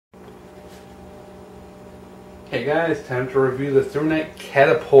Hey guys, time to review the Thrunite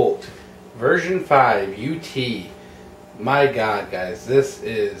Catapult V5 UT. My god guys, this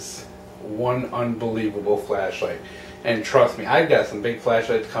is one unbelievable flashlight. And trust me, I've got some big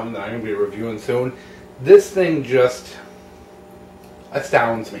flashlights coming that I'm going to be reviewing soon. This thing just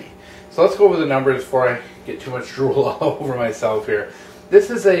astounds me. So let's go over the numbers before I get too much drool all over myself here. This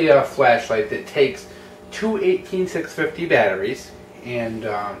is a flashlight that takes two 18650 batteries and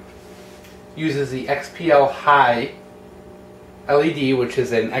uses the xpl-hi LED, which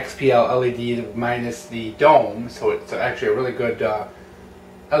is an XPL LED minus the dome, so it's actually a really good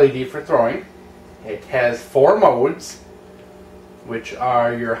LED for throwing. It has 4 modes, which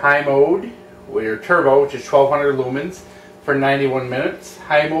are your high mode, or your turbo, which is 1200 lumens for 91 minutes,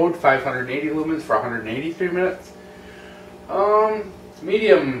 high mode 580 lumens for 183 minutes,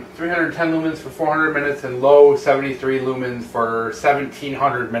 medium 310 lumens for 400 minutes, and low 73 lumens for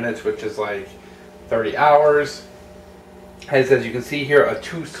 1700 minutes, which is like 30 hours. Has, as you can see here, a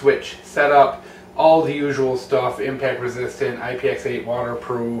 2-switch setup, all the usual stuff: impact resistant, IPX8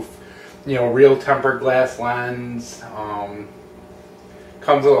 waterproof, real tempered glass lens.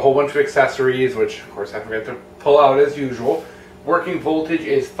 Comes with a whole bunch of accessories, which of course I forgot to pull out as usual. Working voltage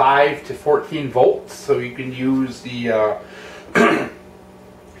is 5 to 14 volts, so you can use the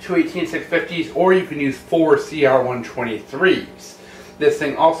two 18650s, or you can use 4 CR123s. This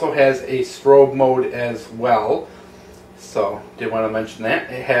thing also has a strobe mode as well, so did want to mention that.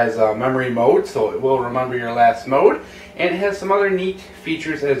 It has a memory mode, so it will remember your last mode, and it has some other neat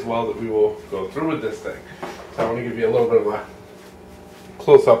features as well that we will go through with this thing. So I want to give you a little bit of a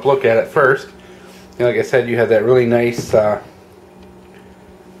close-up look at it first. Like I said, you have that really nice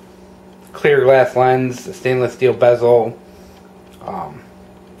clear glass lens, a stainless steel bezel,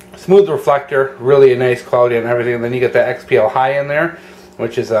 smooth reflector, really a nice quality on everything. And then you get that xpl-hi in there,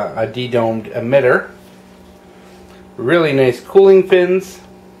 which is a de-domed emitter. Really nice cooling fins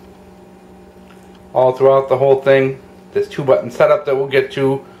all throughout the whole thing. This 2-button setup that we'll get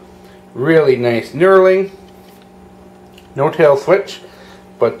to. Really nice knurling. No tail switch,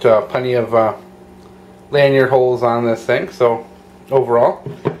 but plenty of lanyard holes on this thing. So overall,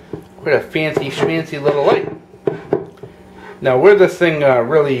 quite a fancy schmancy little light. Now where this thing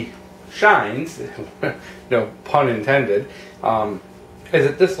really shines, no pun intended, is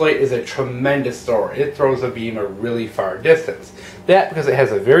that this light is a tremendous thrower. It throws a beam a really far distance. That because it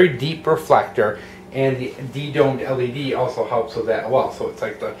has a very deep reflector, and the de-domed LED also helps with that as well. So it's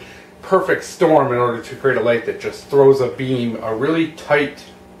like the perfect storm in order to create a light that just throws a beam, a really tight,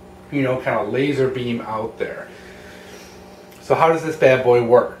 kind of laser beam out there. So how does this bad boy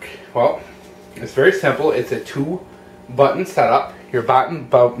work? Well, it's very simple. It's a 2-button setup. Your bottom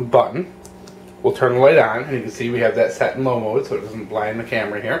button will turn the light on, and you can see we have that set in low mode so it doesn't blind the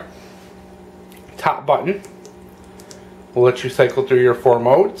camera here. Top button will let you cycle through your 4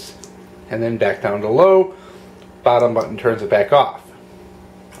 modes, and then back down to low. Bottom button turns it back off.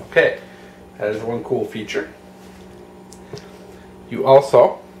 Okay, that is one cool feature. You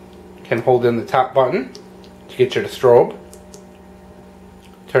also can hold in the top button to get you to strobe.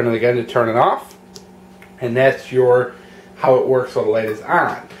 Turn it again to turn it off, and that's how it works while the light is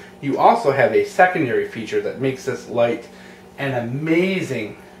on. You also have a secondary feature that makes this light an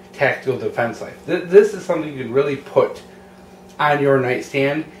amazing tactical defense light. This is something you can really put on your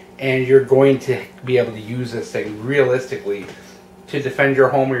nightstand, and you're going to be able to use this thing realistically to defend your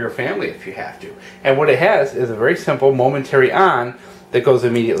home or your family if you have to. And what it has is a very simple momentary on that goes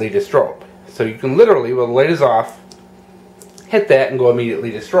immediately to strobe. So you can literally, while the light is off, hit that and go immediately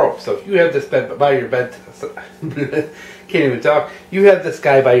to strobe. So if you have this bed by your bed, can't even talk. You have this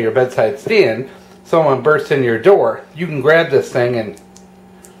guy by your bedside stand. Someone bursts in your door. You can grab this thing and,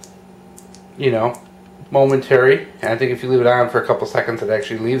 momentary. And I think if you leave it on for a couple seconds, it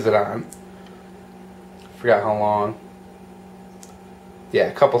actually leaves it on. Forgot how long. Yeah,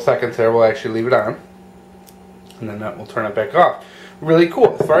 a couple seconds there will actually leave it on, and then that will turn it back off. Really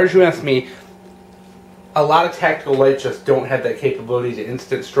cool. As far as you ask me, a lot of tactical lights just don't have that capability to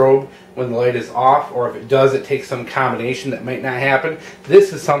instant strobe when the light is off, or if it does, it takes some combination that might not happen.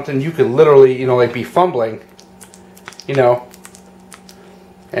 This is something you could literally, like be fumbling, and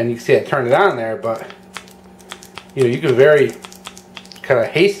you can see I turned it on there, but you could very kind of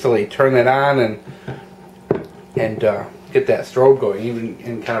hastily turn that on and get that strobe going, even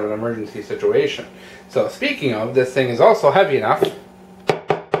in kind of an emergency situation. So speaking of, this thing is also heavy enough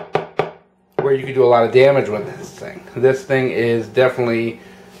where you can do a lot of damage with this thing. This thing is definitely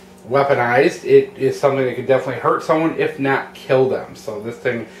weaponized. It is something that could definitely hurt someone, if not kill them. So this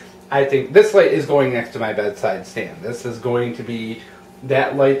thing, I think this light is going next to my bedside stand. This is going to be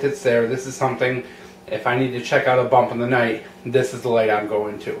that light that's there. This is something, If I need to check out a bump in the night, this is the light I'm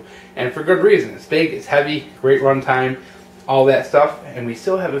going to. And for good reason. It's big, it's heavy, great run time, all that stuff. And we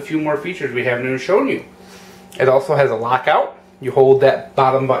still have a few more features we haven't even shown you. It also has a lockout. You hold that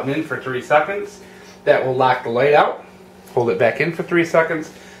bottom button in for 3 seconds. That will lock the light out. Hold it back in for 3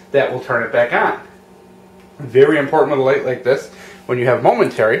 seconds. That will turn it back on. Very important with a light like this when you have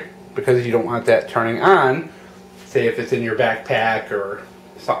momentary, because you don't want that turning on. Say if it's in your backpack or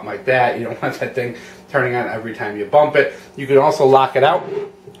something like that, you don't want that thing turning on every time you bump it. You can also lock it out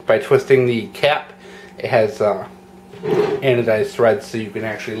by twisting the cap. It has anodized threads, so you can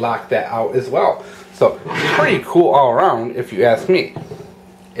actually lock that out as well. So pretty cool all around, if you ask me.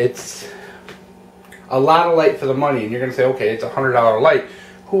 It's a lot of light for the money, and you're going to say, okay, it's a $100 light.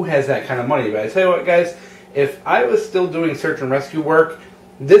 Who has that kind of money? But I tell you what, guys, if I was still doing search and rescue work,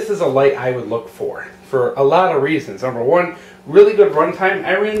 this is a light I would look for a lot of reasons. Number one, really good runtime.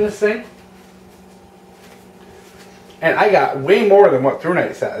 I ran this thing, and I got way more than what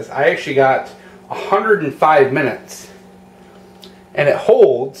Thrunite says. I actually got 105 minutes, and it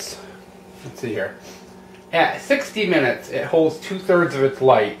holds, let's see here, at 60 minutes, it holds 2/3 of its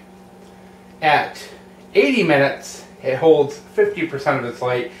light. At 80 minutes, it holds 50% of its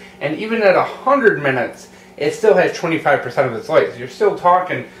light, and even at 100 minutes, it still has 25% of its light. So you're still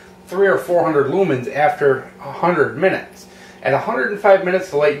talking 300 or 400 lumens after 100 minutes. At 105 minutes,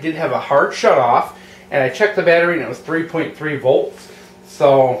 the light did have a hard shut off, and I checked the battery and it was 3.3 volts.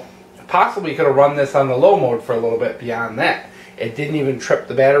 So possibly could have run this on the low mode for a little bit beyond that. It didn't even trip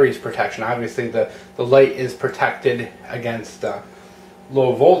the battery's protection. Obviously the light is protected against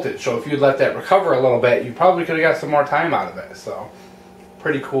low voltage. So if you let that recover a little bit, you probably could have got some more time out of it. So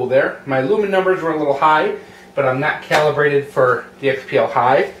pretty cool there. My lumen numbers were a little high, but I'm not calibrated for the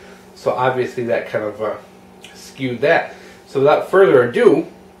xpl-hi. So obviously that kind of skewed that. So without further ado,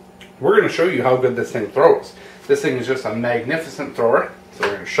 we're going to show you how good this thing throws. This thing is just a magnificent thrower. So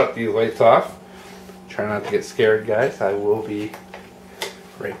we're going to shut these lights off. Try not to get scared, guys. I will be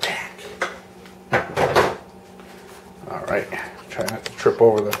right back. Alright, try not to trip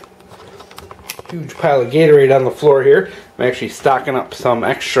over the huge pile of Gatorade on the floor here. I'm actually stocking up some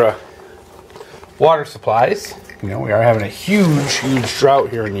extra water supplies. You know, we are having a huge drought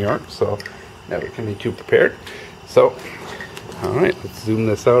here in New York, so never can be too prepared. So, alright, let's zoom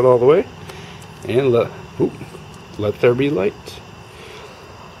this out all the way. And let there be light.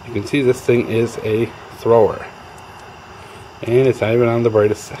 You can see this thing is a thrower. And it's not even on the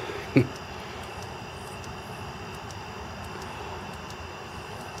brightest side.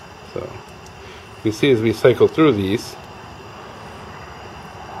 So, you can see as we cycle through these,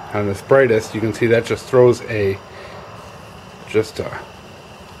 on this brightest, you can see that just throws just a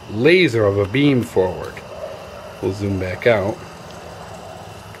laser of a beam forward. We'll zoom back out.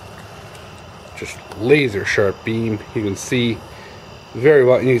 Just laser sharp beam. You can see very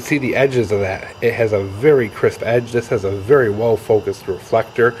well, and you can see the edges of that. It has a very crisp edge. This has a very well focused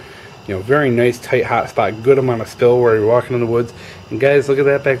reflector. You know, very nice tight hot spot, good amount of spill where you're walking in the woods. And guys, look at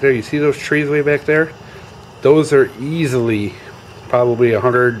that back there. You see those trees way back there? Those are easily probably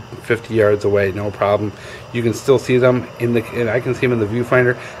 150 yards away, no problem. You can still see them and I can see them in the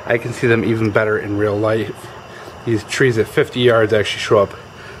viewfinder. I can see them even better in real life. These trees at 50 yards actually show up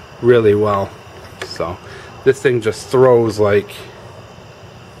really well. So this thing just throws like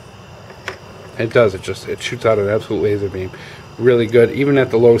it does. It shoots out an absolute laser beam. Really good. Even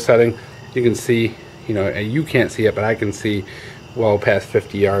at the low setting, you can see, you know, you can't see it, but I can see well past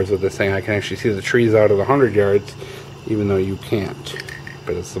 50 yards with this thing. I can actually see the trees out of the 100 yards, even though you can't.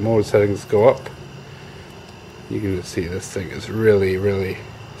 But as the mode settings go up, you can just see this thing is really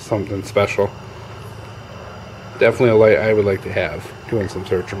something special. Definitely a light I would like to have doing some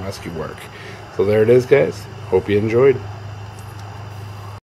search and rescue work. So there it is, guys. Hope you enjoyed.